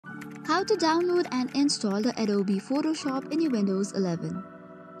How to download and install the Adobe Photoshop in your Windows 11.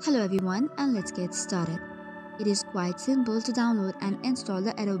 Hello everyone, and let's get started. It is quite simple to download and install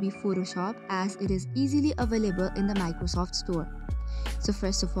the Adobe Photoshop as it is easily available in the Microsoft Store. So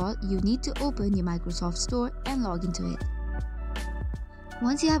first of all, you need to open your Microsoft Store and log into it.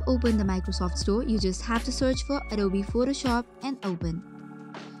 Once you have opened the Microsoft Store, you just have to search for Adobe Photoshop and open.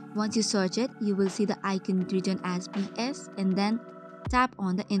 Once you search it, you will see the icon written as PS and then tap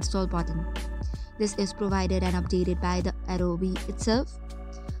on the install button. This is provided and updated by the Adobe itself.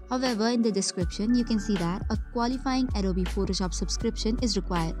 However, in the description, you can see that a qualifying Adobe Photoshop subscription is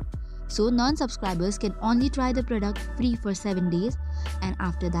required. So non-subscribers can only try the product free for 7 days, and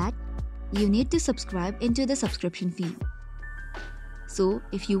after that, you need to subscribe into the subscription fee. So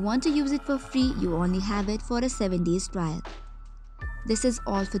if you want to use it for free, you only have it for a 7 days trial. This is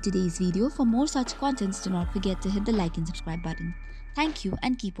all for today's video. For more such contents, do not forget to hit the like and subscribe button. Thank you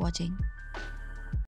and keep watching.